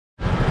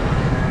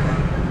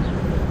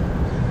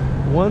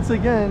once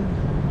again,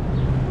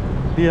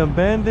 the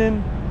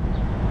abandoned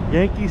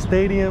Yankee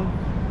Stadium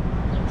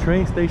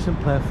train station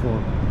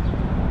platform,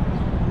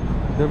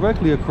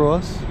 directly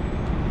across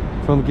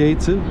from gate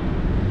 2.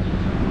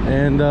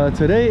 And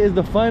today is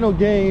the final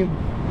game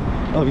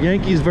of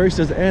Yankees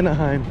versus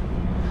Anaheim.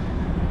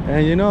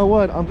 And you know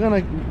what? I'm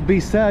gonna be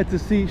sad to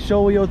see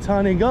Shohei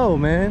Ohtani go,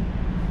 man.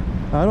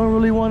 I don't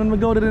really want him to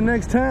go to the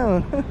next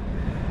town.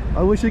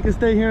 I wish he could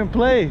stay here and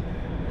play.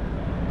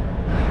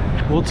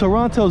 Well,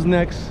 Toronto's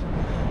next.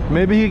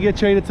 Maybe he could get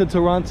traded to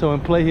Toronto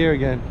and play here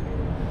again,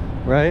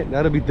 right?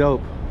 That'd be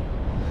dope,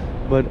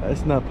 but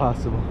it's not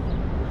possible.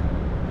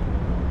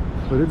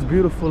 But it's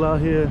beautiful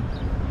out here.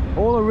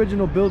 All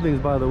original buildings,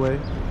 by the way.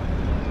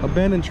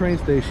 Abandoned train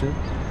station.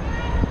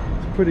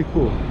 It's pretty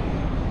cool.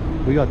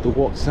 We got the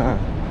walk sign.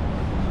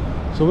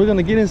 So we're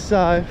gonna get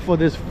inside for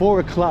this 4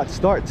 o'clock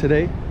start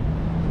today.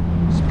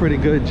 It's pretty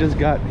good. Just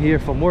got here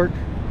from work.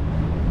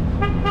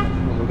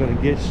 And we're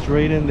gonna get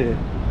straight in there.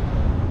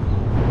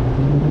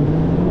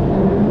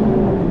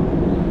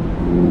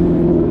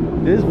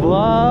 This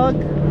vlog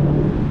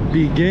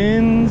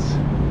begins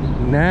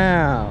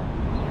now.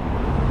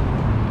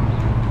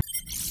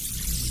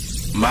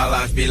 My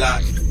life be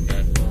like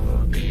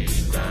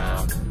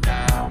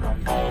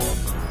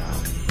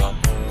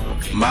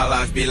my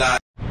life be like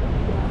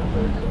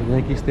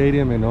Yankee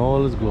Stadium in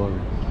all its glory.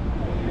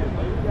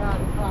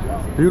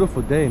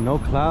 Beautiful day, no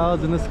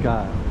clouds in the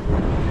sky.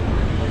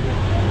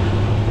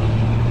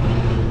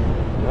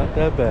 Not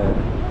that bad.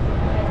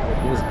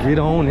 Let's get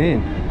on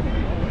in.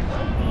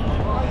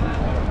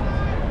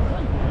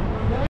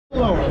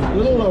 A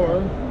little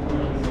lower.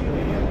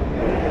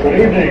 Good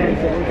evening,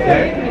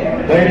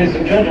 ladies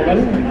and gentlemen.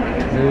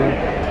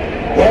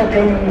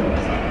 Welcome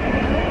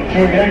to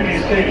Yankee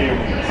Stadium.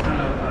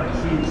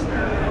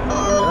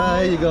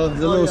 There you go.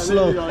 It's a little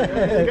slow.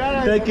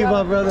 Thank you,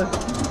 my brother.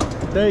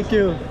 Thank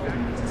you.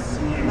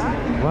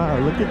 Wow,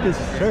 look at this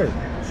shirt.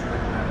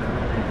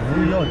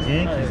 New York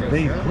Yankees,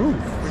 Babe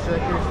Ruth.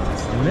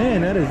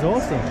 Man, that is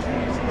awesome.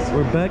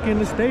 We're back in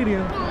the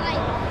stadium.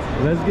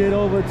 Let's get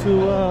over to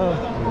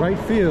right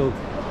field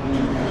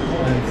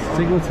and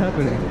see what's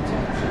happening.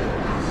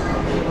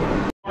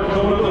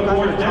 Go to the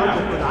board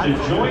now to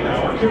join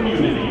our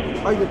community.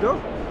 How you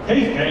doing?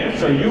 Hey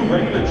fans, are you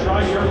ready to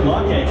try your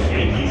luck at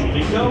Yankees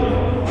Bingo?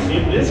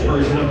 In this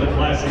version of the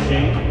classic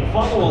game,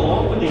 follow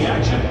along with the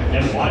action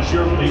and watch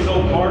your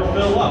bingo card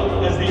fill up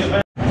as the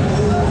event.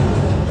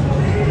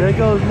 There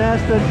goes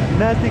Nestor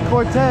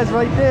Cortes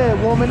right there,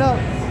 warming up.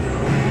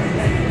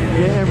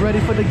 Getting ready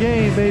for the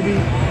game, baby.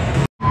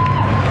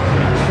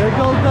 There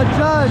goes the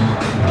judge,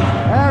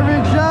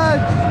 Aaron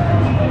Judge.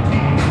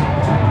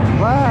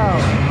 Wow,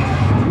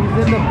 he's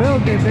in the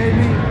building,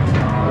 baby.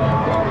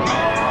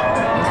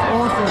 That's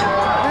awesome.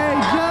 Hey,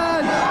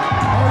 Judge!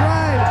 All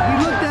right, he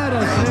looked at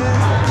us, man.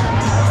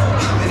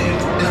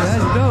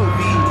 That's dope.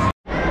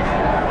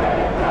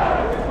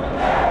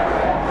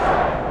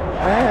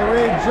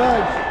 Aaron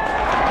Judge.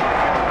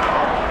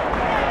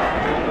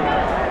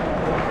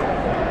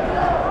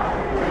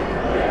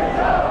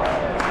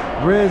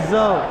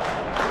 Rizzo.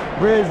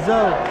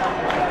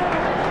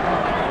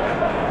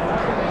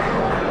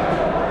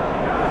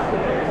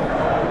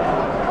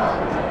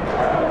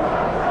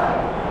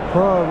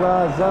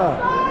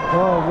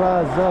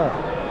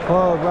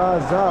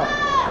 Peraza.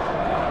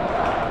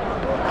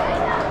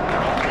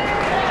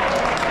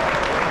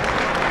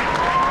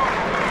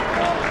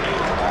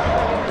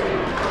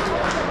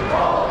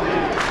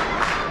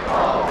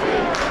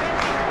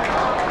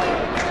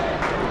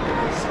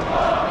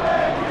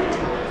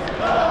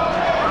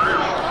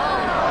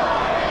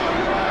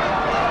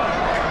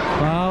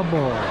 Foul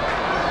ball.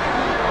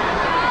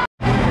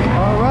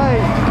 All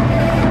right.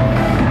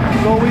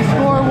 So we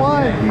score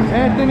one.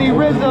 Anthony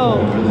Rizzo,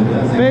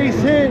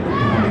 base hit,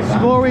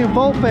 scoring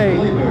Volpe.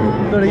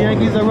 So the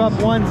Yankees are up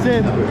 1-0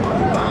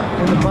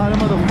 in the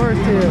bottom of the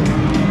first here.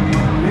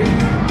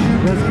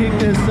 Let's keep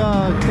this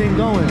thing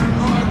going.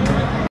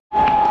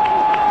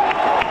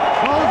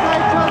 Jose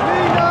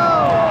Trevino!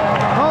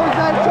 Wow!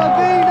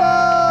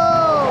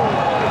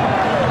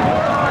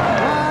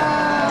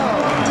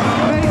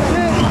 Base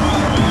hit!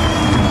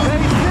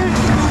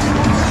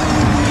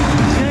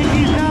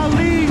 Yankees now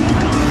lead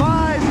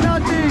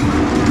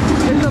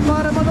 5-0 in the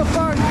bottom of the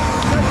first.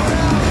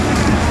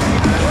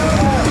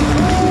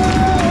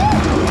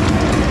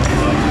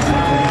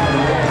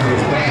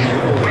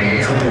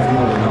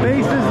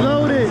 Bases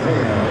loaded.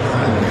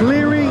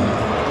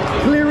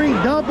 Clearing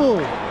double.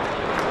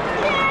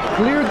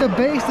 Cleared the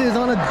bases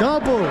on a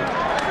double.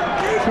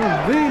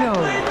 Trevino.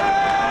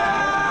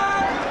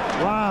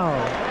 Wow.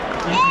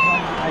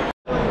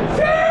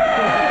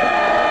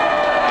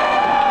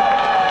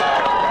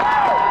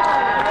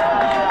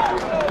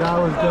 That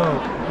was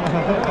dope.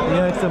 He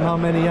asked him how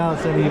many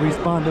outs and he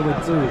responded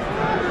with 2.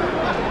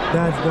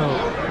 That's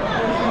dope.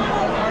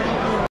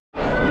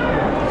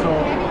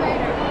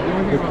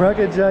 The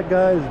Cracker Jack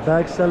guy is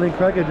back selling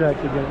Cracker Jacks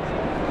again.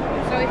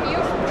 So if you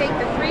take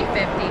the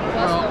 350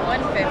 plus the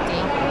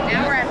 150,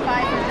 now we're at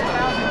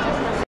 500,000 just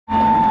for...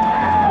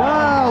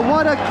 Wow,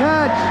 what a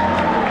catch!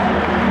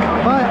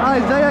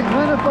 Isiah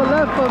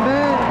Kiner-Falefa,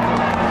 man.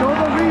 Show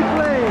the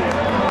replay.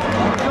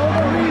 Show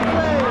the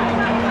replay.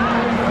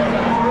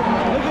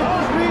 Look at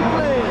this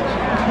replay.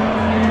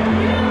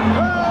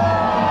 Oh!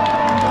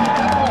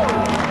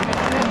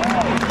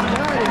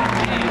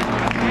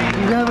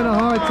 He's having a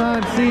hard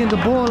time seeing the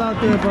ball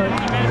out there, but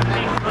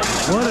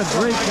what a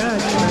great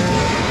catch, man.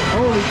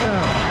 Holy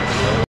cow.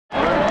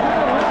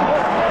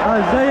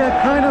 Isiah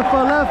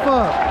Kiner-Falefa,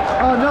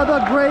 another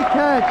great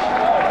catch.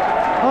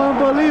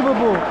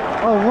 Unbelievable.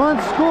 A run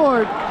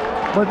scored,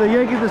 but the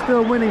Yankees are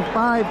still winning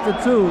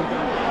 5-2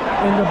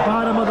 in the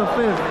bottom of the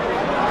 5th.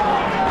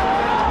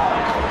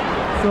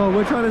 So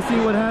we're trying to see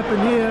what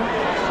happened here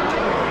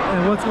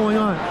and what's going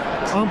on.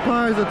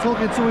 Umpires are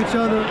talking to each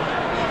other.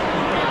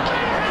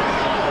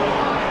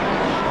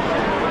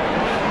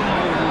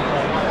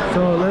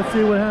 So let's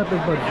see what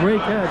happens, but great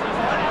catch.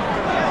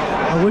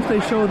 I wish they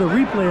showed the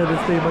replay of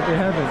this thing, but they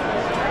haven't.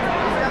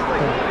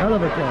 Hell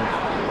of a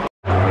catch.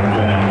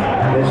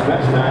 It's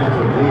stretch time,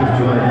 so please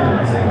join in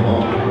and sing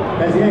along.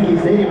 As Yankee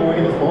Stadium,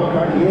 organist Paul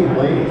Cartier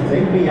plays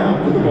Take Me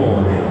Out to the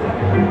Ball Game.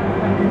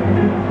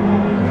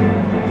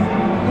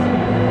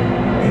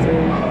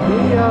 Take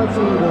me out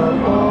to the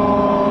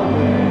ball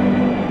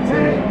game.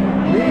 Take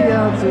me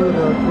out to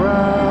the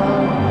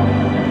crowd.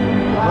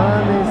 Buy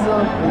me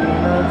some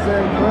peanuts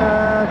and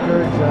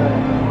Cracker Jack.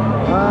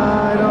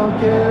 I don't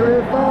care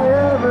if I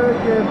ever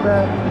get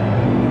back.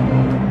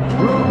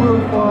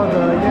 Root for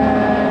the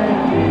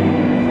Yankees.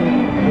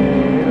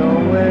 They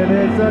don't win,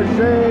 it's a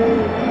shame.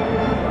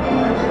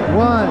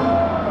 1,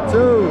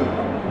 2,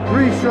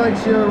 3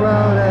 strikes, you're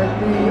out at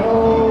the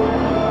old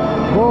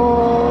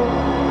ball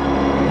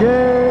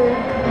game.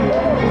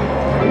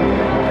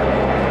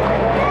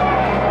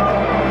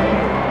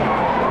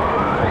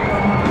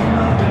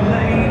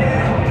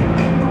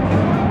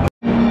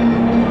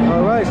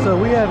 All right, so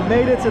we have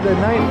made it to the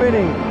 9th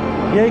inning.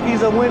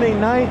 Yankees are winning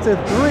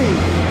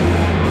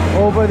 9-3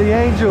 over the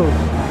Angels.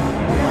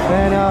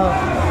 And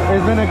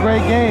it's been a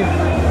great game.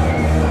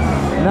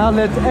 Now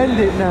let's end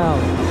it now.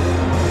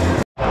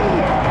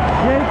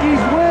 Yankees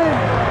win!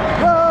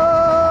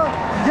 Oh,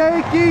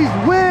 Yankees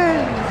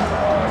win!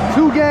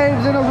 2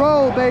 games in a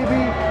row,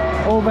 baby,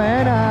 over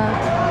Anaheim.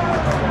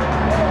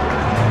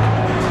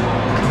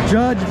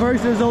 Judge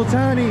versus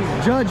Ohtani.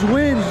 Judge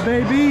wins,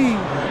 baby.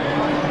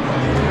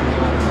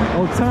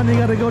 Ohtani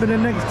got to go to the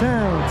next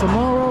town.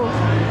 Tomorrow,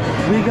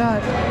 we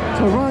got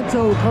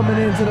Toronto coming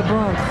into the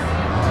Bronx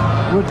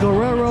with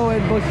Guerrero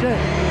and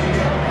Bichette.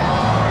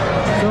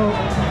 So,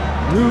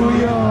 New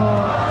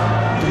York.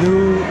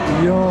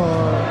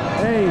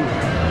 Hey,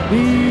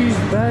 these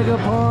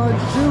vagabond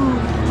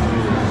shoes,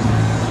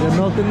 they're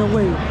melting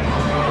away.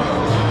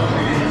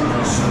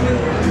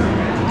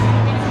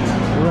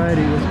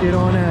 Alrighty, let's get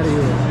on out of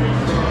here.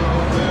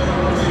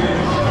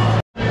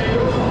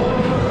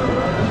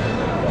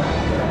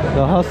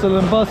 The hustle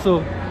and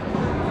bustle,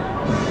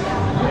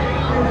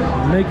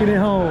 making it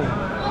home.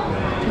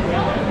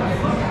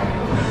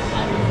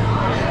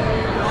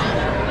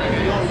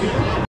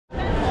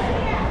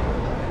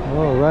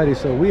 Alrighty,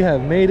 so we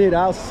have made it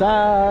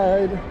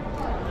outside,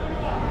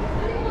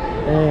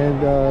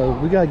 and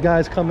we got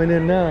guys coming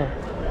in now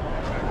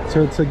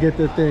to get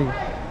the thing.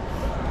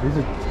 These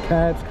are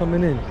cabs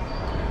coming in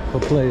for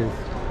players.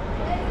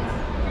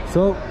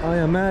 So I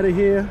am out of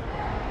here.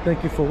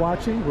 Thank you for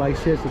watching. Like,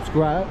 share,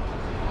 subscribe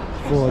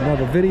for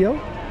another video,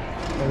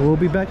 and we'll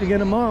be back again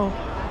tomorrow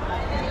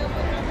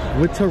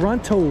with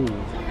Toronto.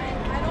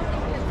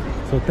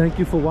 So thank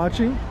you for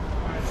watching,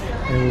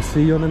 and we'll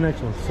see you on the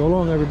next one. So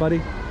long,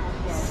 everybody.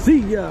 See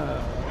ya.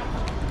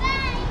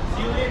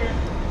 See you later.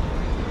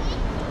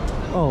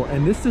 Oh,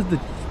 and this is the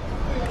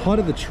part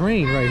of the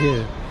train right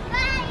here.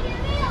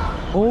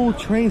 Old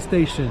train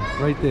station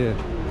right there.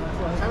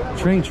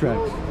 Train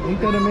tracks.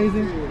 Ain't that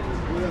amazing?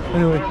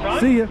 Anyway,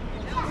 see ya.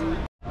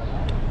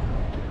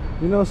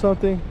 You know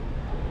something?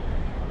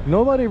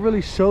 Nobody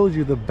really shows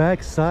you the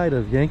back side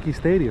of Yankee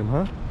Stadium,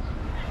 huh?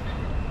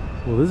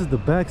 Well, this is the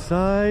back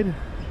side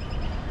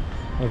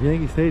of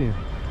Yankee Stadium.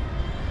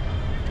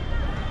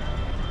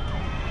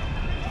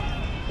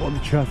 All the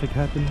traffic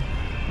happening.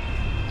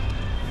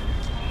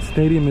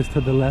 Stadium is to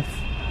the left.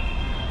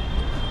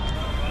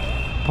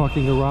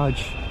 Parking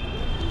garage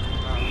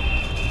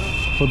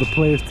for the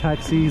players'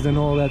 taxis and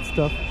all that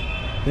stuff.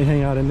 They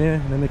hang out in there,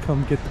 and then they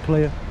come get the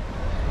player.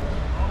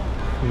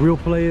 The real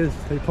players,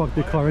 they park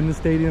their car in the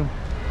stadium,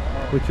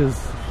 which is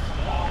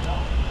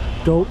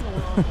dope.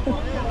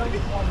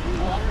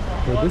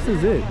 But this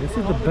is it. This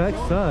is the back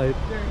side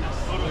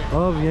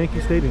of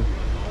Yankee Stadium.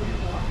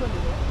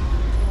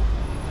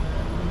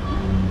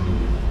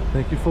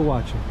 Thank you for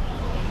watching.